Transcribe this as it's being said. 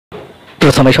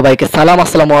প্রথমে সবাইকে সালাম,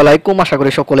 আসসালামু আলাইকুম। আশা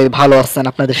করি সকলেই ভালো আছেন।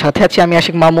 আপনাদের সাথে আছি আমি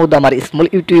আশিক মাহমুদ, আমার স্মল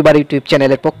ইউটিউব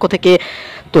চ্যানেলের পক্ষ থেকে।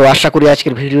 তো আশা করি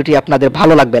আজকের ভিডিওটি আপনাদের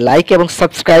ভালো লাগবে। লাইক এবং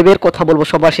সাবস্ক্রাইবের কথা বলবো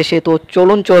সবার শেষে। তো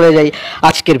চলুন চলে যাই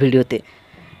আজকের ভিডিওতে।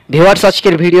 ভিউয়ার্স,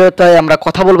 আজকের ভিডিওতে আমরা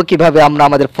কথা বলবো কিভাবে আমরা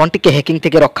আমাদের ফোনটিকে হ্যাকিং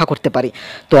থেকে রক্ষা করতে পারি।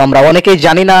 তো আমরা অনেকেই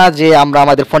জানি না যে আমরা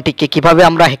আমাদের ফোনটিকে কিভাবে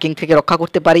আমরা হ্যাকিং থেকে রক্ষা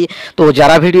করতে পারি। তো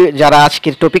যারা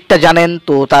আজকের টপিকটা জানেন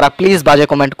তো তারা প্লিজ বাজে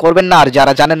কমেন্ট করবেন না, আর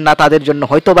যারা জানেন না তাদের জন্য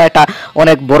হয়তো বা এটা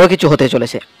অনেক বড় কিছু হতে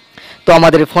চলেছে। তো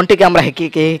আমাদের ফোনটিকে আমরা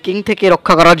হ্যাকিং থেকে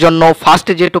রক্ষা করার জন্য ফার্স্ট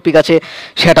যে টপিক আছে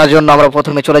সেটার জন্য আমরা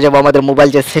প্রথমে চলে যাব আমাদের মোবাইল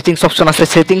যে সেটিংস অপশন আছে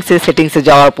সেটিংসে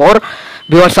যাওয়ার পর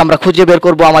ভিউয়ার্স আমরা খুঁজে বের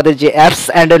করব আমাদের যে অ্যাপস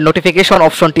অ্যান্ড নোটিফিকেশন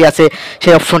অপশনটি আছে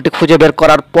সেই অপশনটি খুঁজে বের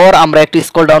করার পর আমরা একটু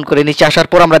স্ক্রল ডাউন করে নিচে আসার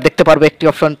পর আমরা দেখতে পারবো একটি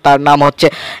অপশন, তার নাম হচ্ছে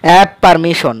অ্যাপ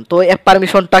পারমিশন। তো অ্যাপ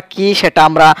পারমিশনটা কি সেটা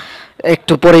আমরা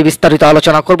একটু পরে বিস্তারিত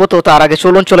আলোচনা করব। তো তার আগে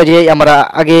চলুন চলে যাই আমরা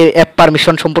আগে অ্যাপ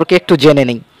পারমিশন সম্পর্কে একটু জেনে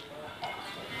নিই।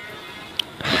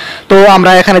 তো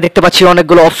আমরা এখানে দেখতে পাচ্ছি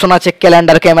অনেকগুলো অপশন আছে,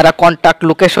 ক্যালেন্ডার, ক্যামেরা, কন্ট্যাক্ট,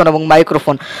 লোকেশন এবং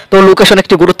মাইক্রোফোন। তো লোকেশন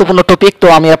একটি গুরুত্বপূর্ণ টপিক, তো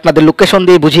আমি আপনাদের লোকেশন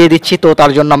দিয়ে বুঝিয়ে দিচ্ছি। তো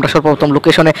তার জন্য আমরা সর্বপ্রথম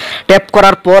লোকেশনে ট্যাপ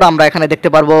করার পর আমরা এখানে দেখতে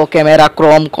পারবো camera,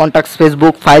 Chrome, contacts,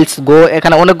 Facebook, files, গো।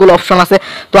 এখানে অনেকগুলো অপশন আছে।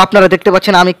 তো আপনারা দেখতে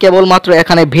পাচ্ছেন আমি কেবলমাত্র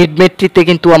এখানে ভিডমেট্রিতে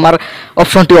কিন্তু আমার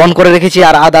অপশনটি অন করে রেখেছি,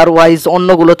 আর আদারওয়াইজ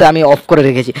অন্যগুলোতে আমি অফ করে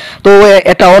রেখেছি। তো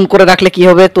এটা অন করে রাখলে কি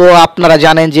হবে, তো আপনারা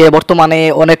জানেন যে বর্তমানে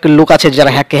অনেক লোক আছে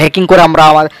যারা হ্যাকিং করে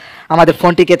আমাদের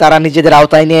ফোনটিকে তারা নিজেদের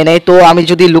আওতায় নিয়ে নেয়। তো আমি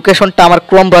যদি লোকেশনটা আমার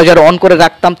ক্রোম ব্রাউজারে অন করে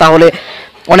রাখতাম তাহলে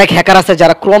অনেক হ্যাকার আছে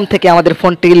যারা ক্রোম থেকে আমাদের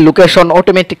ফোনটির লোকেশন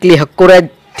অটোমেটিকলি হ্যাক করে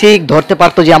ঠিক ধরতে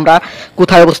পারতো যে আমরা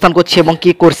কোথায় অবস্থান করছি এবং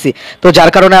কি করছি। তো যার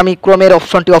কারণে আমি ক্রোমের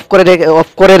অপশনটি অফ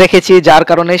করে রেখেছি, যার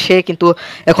কারণে সে কিন্তু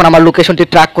এখন আমার লোকেশনটি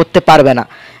ট্র্যাক করতে পারবে না।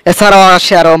 এছাড়াও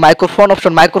আসে আরও মাইক্রোফোন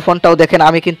অপশন। মাইক্রোফোনটাও দেখেন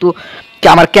আমি কিন্তু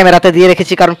আমার ক্যামেরাতে দিয়ে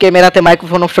রেখেছি, কারণ ক্যামেরাতে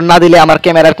মাইক্রোফোন অপশন না দিলে আমার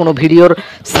ক্যামেরার কোনো ভিডিওর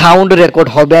সাউন্ড রেকর্ড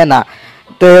হবে না।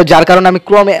 তো যার কারণে আমি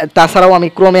তাছাড়াও আমি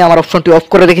ক্রোমে আমার অপশনটি অফ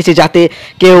করে রেখেছি যাতে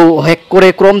কেউ হ্যাক করে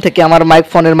ক্রোম থেকে আমার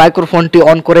ফোনের মাইক্রোফোনটি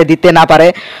অন করে দিতে না পারে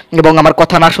এবং আমার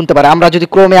কথা না শুনতে পারে। আমরা যদি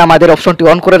ক্রোমে আমাদের অপশনটি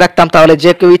অন করে রাখতাম তাহলে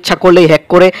যে কেউ ইচ্ছা করলেই হ্যাক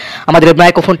করে আমাদের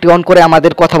মাইক্রোফোনটি অন করে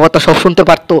আমাদের কথাবার্তা সব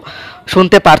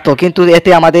শুনতে পারতো, কিন্তু এতে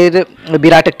আমাদের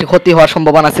বিরাট একটি ক্ষতি হওয়ার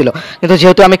সম্ভাবনা ছিল। কিন্তু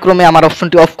যেহেতু আমি ক্রমে আমার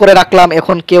অপশনটি অফ করে রাখলাম,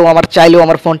 এখন কেউ আমার চাইলেও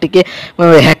আমার ফোনটিকে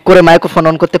হ্যাক করে মাইক্রোফোন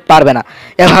অন করতে পারবে না।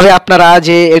 এভাবে আপনারা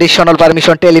যে এডিশনাল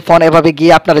পারমিশন, টেলিফোন, এভাবে গিয়ে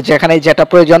আপনারা যেখানে যেটা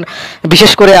প্রয়োজন,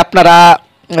 বিশেষ করে আপনারা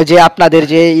যে আপনাদের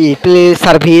যে প্লে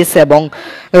সার্ভিস এবং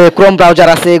ক্রোম ব্রাউজার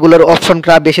আছে এগুলোর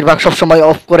অপশনটা বেশিরভাগ সবসময়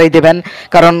অফ করেই দেবেন,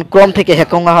 কারণ ক্রোম থেকে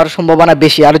হ্যাকিং হওয়ার সম্ভাবনা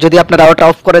বেশি। আর যদি আপনারা ওটা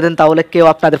অফ করে দেন তাহলে কেউ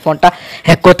আপনাদের ফোনটা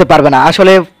হ্যাক করতে পারবে না।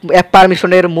 আসলে অ্যাপ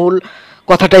পারমিশনের মূল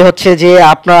কথাটাই হচ্ছে যে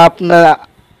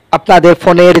আপনাদের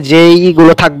ফোনের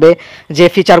যেইগুলো থাকবে, যে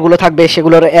ফিচারগুলো থাকবে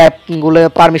সেগুলোর অ্যাপগুলো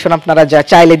পারমিশন আপনারা যা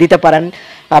চাইলে দিতে পারেন,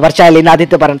 আবার চাইলে না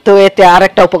দিতে পারেন। তো এতে আর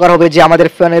একটা উপকার হবে যে আমাদের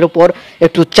ফোনের উপর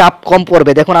একটু চাপ কম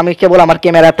পড়বে। দেখুন আমি কেবল আমার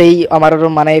ক্যামেরাতেই আমার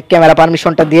ক্যামেরা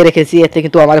পারমিশনটা দিয়ে রেখেছি, এতে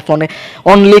কিন্তু আমার ফোনে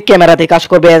অনলি ক্যামেরাতেই কাজ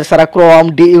করবে। এছাড়া Chrome,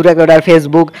 recorder,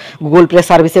 Facebook, Google play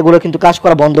service এগুলো কিন্তু কাজ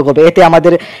করা বন্ধ করবে। এতে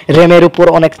আমাদের র্যামের উপর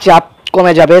অনেক চাপ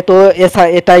কমে যাবে। তো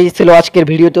এটাই ছিল আজকের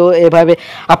ভিডিও। তো এভাবে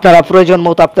আপনারা প্রয়োজন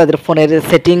মতো আপনাদের ফোনের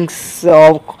সেটিংস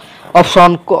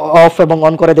অপশন অফ এবং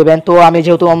অন করে দেবেন। তো আমি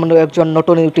যেহেতু একজন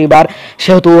নতুন ইউটিউবার,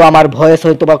 সেহেতু আমার ভয়েস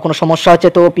হয়তো বা কোনো সমস্যা হচ্ছে,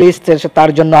 তো প্লিজ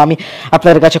তার জন্য আমি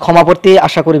আপনাদের কাছে ক্ষমা প্রার্থী।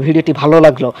 আশা করি ভিডিওটি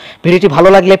ভালো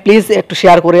লাগলে প্লিজ একটু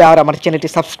শেয়ার করে আর আমার চ্যানেলটি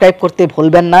সাবস্ক্রাইব করতে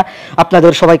ভুলবেন না।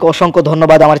 আপনাদের সবাইকে অসংখ্য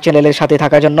ধন্যবাদ আমার চ্যানেলের সাথে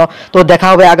থাকার জন্য। তো দেখা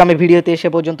হবে আগামী ভিডিওতে। সে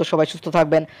পর্যন্ত সবাই সুস্থ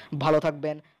থাকবেন, ভালো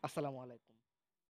থাকবেন। আসসালামু আলাইকুম।